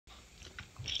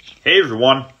Hey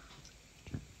everyone,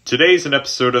 today's an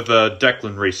episode of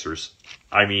Declin Racers.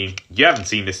 I mean, you haven't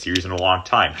seen this series in a long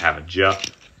time, haven't you?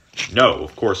 No,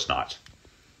 of course not.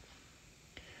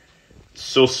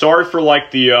 So sorry for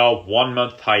the 1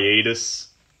 month hiatus,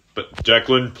 but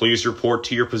Declin, please report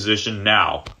to your position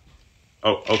now.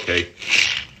 Oh, okay.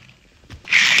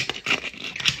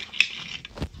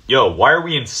 Yo, why are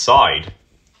we inside?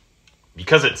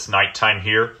 Because it's nighttime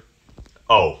here?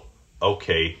 Oh,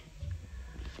 okay.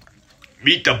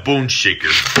 Meet the Bone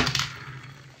Shaker.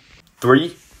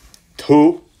 3,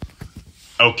 2.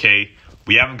 Okay,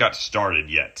 we haven't got started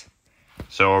yet.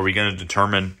 So are we going to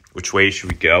determine which way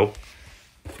should we go?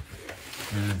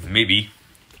 Maybe.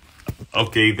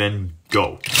 Okay, then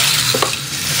go.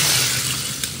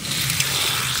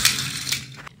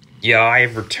 Yeah, I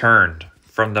have returned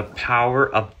from the power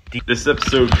of This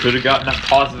episode could have gotten a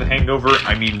positive hangover.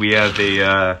 I mean, we have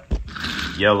a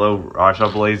yellow Raja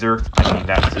Blazer. I mean,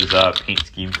 that's his paint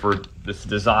scheme for this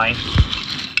design.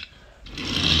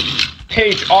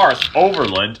 Page Ars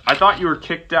Overland. I thought you were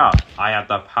kicked out. I have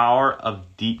the power of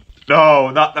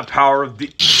No, not the power of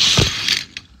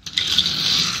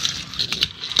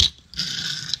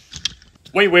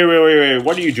Wait.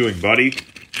 What are you doing, buddy?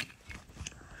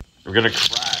 We're gonna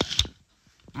crash.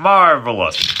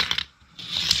 Marvelous.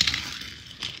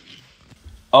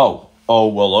 Oh,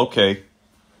 well, okay.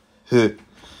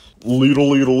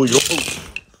 Little.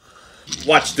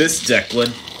 Watch this,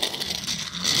 Declin.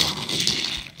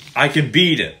 I can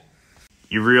beat it.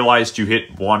 You realized you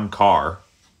hit one car.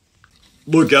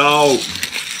 Look out.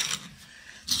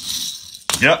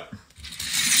 Yep.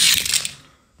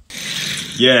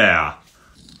 Yeah.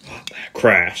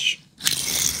 Crash.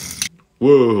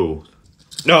 Whoa.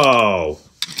 No.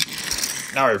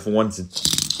 Now everyone's in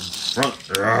front.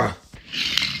 Ugh.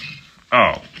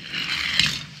 Oh.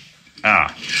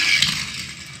 Ah.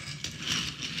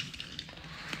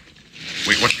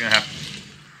 Wait, what's gonna happen?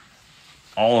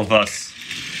 All of us.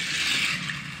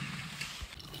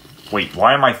 Wait,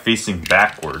 why am I facing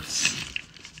backwards?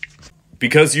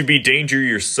 Because you be danger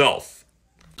yourself.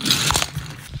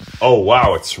 Oh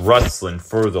wow, it's Rustlin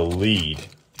for the lead.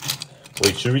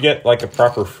 Wait, should we get a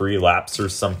proper free laps or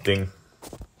something?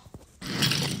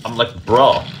 I'm like,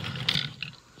 bruh.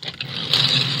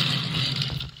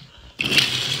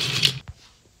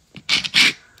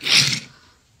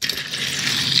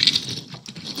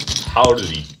 How did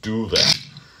he do that?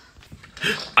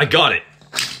 I got it.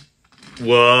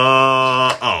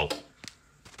 Whoa. Oh.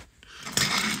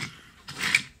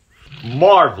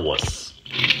 Marvelous.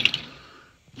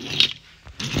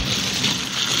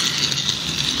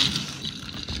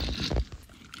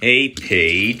 Hey,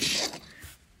 Paige.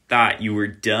 Thought you were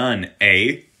done,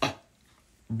 eh?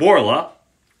 Borla,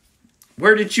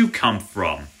 where did you come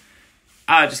from?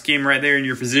 I just came right there in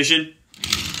your position.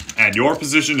 And your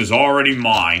position is already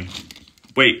mine.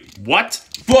 Wait, what?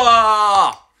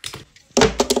 Bah!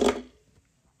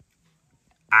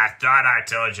 I thought I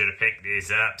told you to pick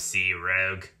these up, Sea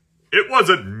Rogue. It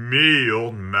wasn't me,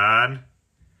 old man.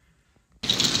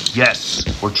 Yes,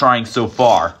 we're trying so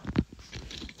far.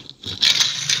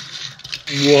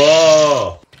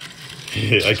 Whoa!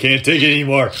 I can't take it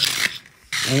anymore.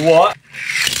 What?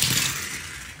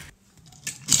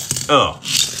 Oh,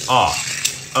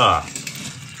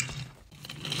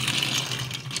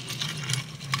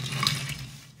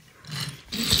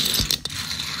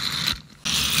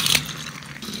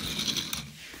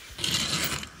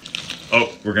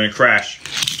 we're gonna crash.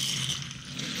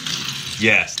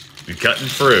 Yes, we're cutting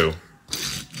through.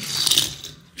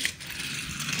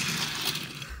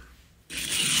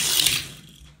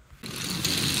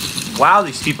 Wow,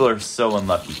 these people are so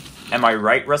unlucky. Am I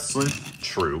right, Rustlin?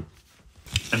 True.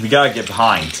 And we gotta get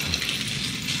behind.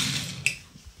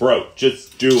 Bro,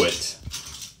 just do it.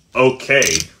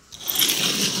 Okay.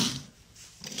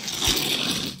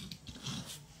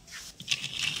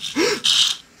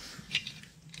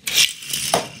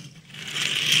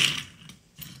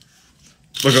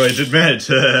 Look what I did manage.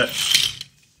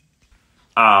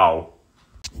 Ow.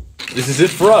 This is it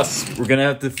for us. We're gonna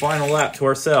have the final lap to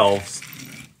ourselves.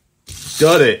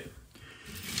 Done it.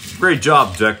 Great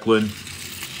job, Declin.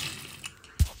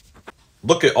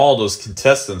 Look at all those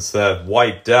contestants that have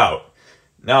wiped out.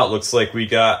 Now it looks like we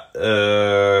got,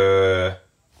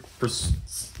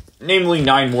 namely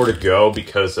 9 more to go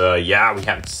because, yeah, we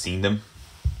haven't seen them.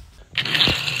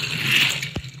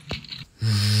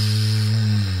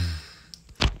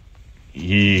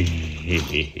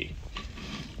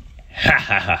 Ha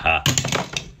ha ha ha.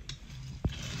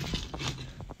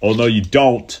 Oh no, you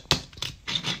don't.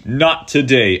 Not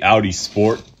today, Audi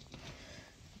Sport.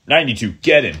 92,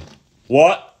 get him.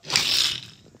 What?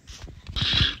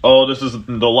 Oh, this is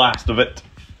the last of it.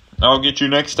 I'll get you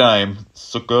next time,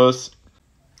 suckers.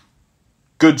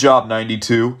 Good job,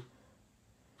 92.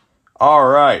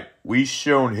 Alright, we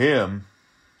shown him.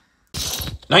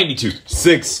 92,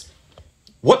 6.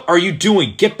 What are you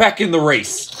doing? Get back in the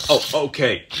race. Oh,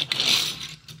 okay.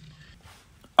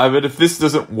 I bet if this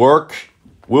doesn't work,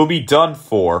 we'll be done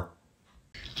for.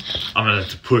 I'm gonna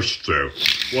have to push through.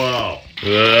 Wow.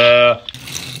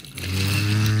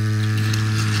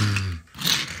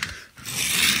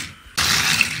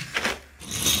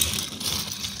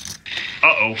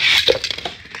 Uh-oh.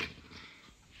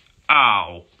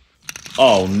 Ow.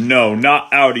 Oh no,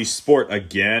 not Audi Sport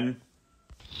again.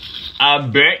 I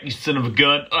bet, you son of a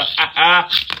gun.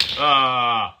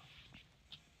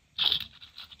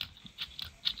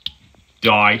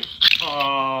 Die.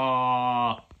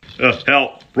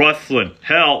 Help. Rustlin,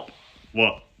 help.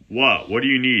 What? What do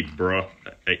you need, bruh?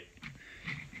 Hey.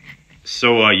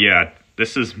 So, yeah,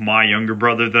 this is my younger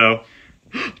brother, though.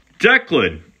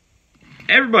 Declin!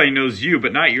 Everybody knows you,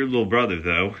 but not your little brother,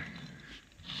 though.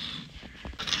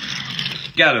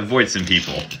 Gotta avoid some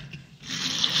people.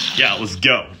 Yeah, let's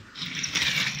go.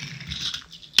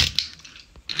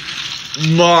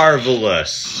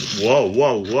 Marvelous. Whoa.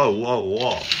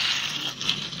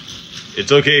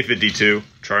 It's okay, 52.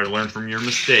 Try to learn from your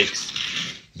mistakes.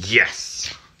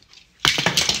 Yes.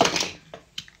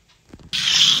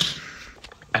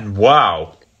 And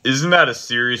wow, isn't that a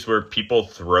series where people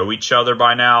throw each other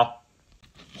by now?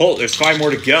 Oh, there's 5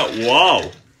 more to go.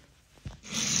 Whoa.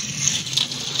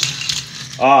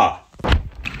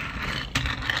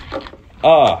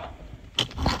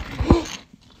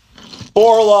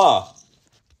 Borla!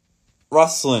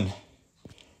 Rustlin,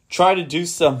 try to do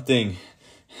something.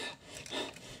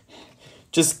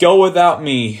 Just go without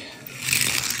me,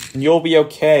 and you'll be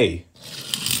okay.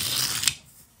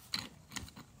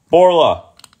 Borla,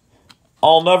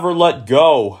 I'll never let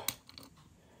go.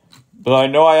 But I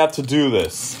know I have to do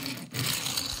this.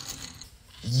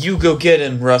 You go get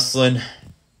him, Rustlin.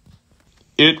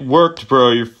 It worked,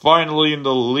 bro. You're finally in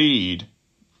the lead.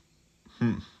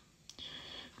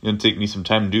 Gonna take me some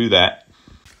time to do that.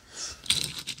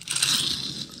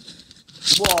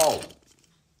 Whoa.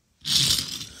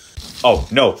 Oh,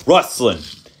 no. Rustlin.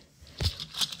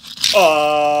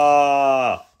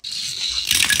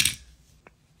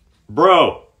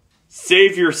 Bro,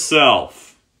 save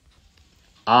yourself.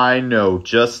 I know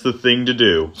just the thing to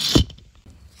do.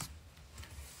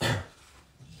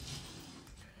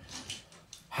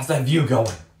 How's that view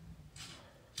going?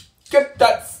 Get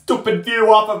that stupid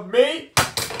view off of me!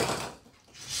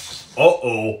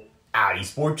 Uh-oh. Audi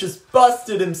Sport just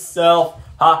busted himself.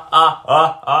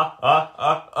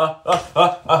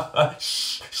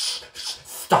 Shh.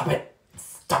 Stop it.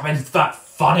 It's not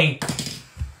funny.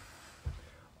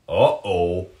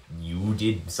 Uh-oh. You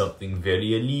did something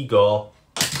very illegal.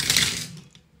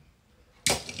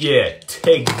 Yeah,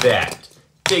 take that.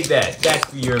 That's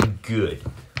for your good.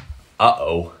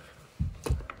 Uh-oh.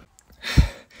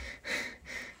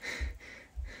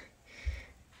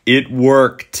 It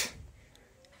worked.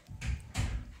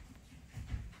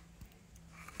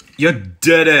 You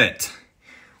did it.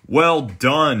 Well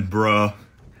done, bruh.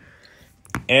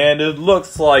 And it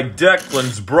looks like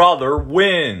Declin's brother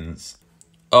wins.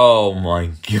 Oh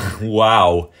my god,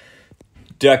 wow.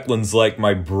 Declin's like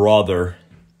my brother.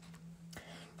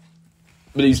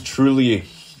 But he's truly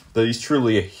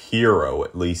a hero,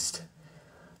 at least.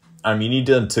 I mean, he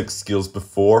done took skills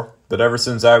before, but ever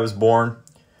since I was born,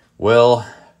 well,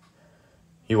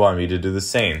 he wanted me to do the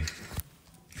same.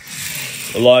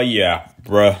 Well, yeah,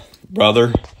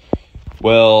 brother.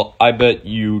 Well, I bet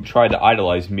you tried to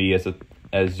idolize me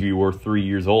as you were 3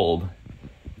 years old.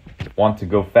 Want to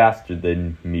go faster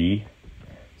than me.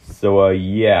 So,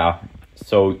 yeah.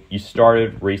 So, you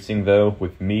started racing, though,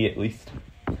 with me, at least.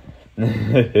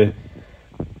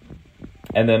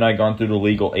 And then I gone through the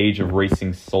legal age of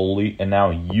racing solely, and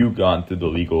now you gone through the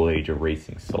legal age of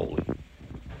racing solely.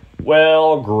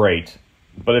 Well, great.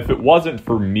 But if it wasn't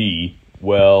for me,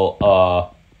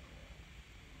 well,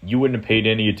 you wouldn't have paid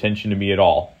any attention to me at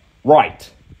all. Right.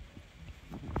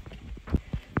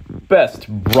 Best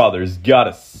brothers,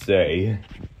 gotta say.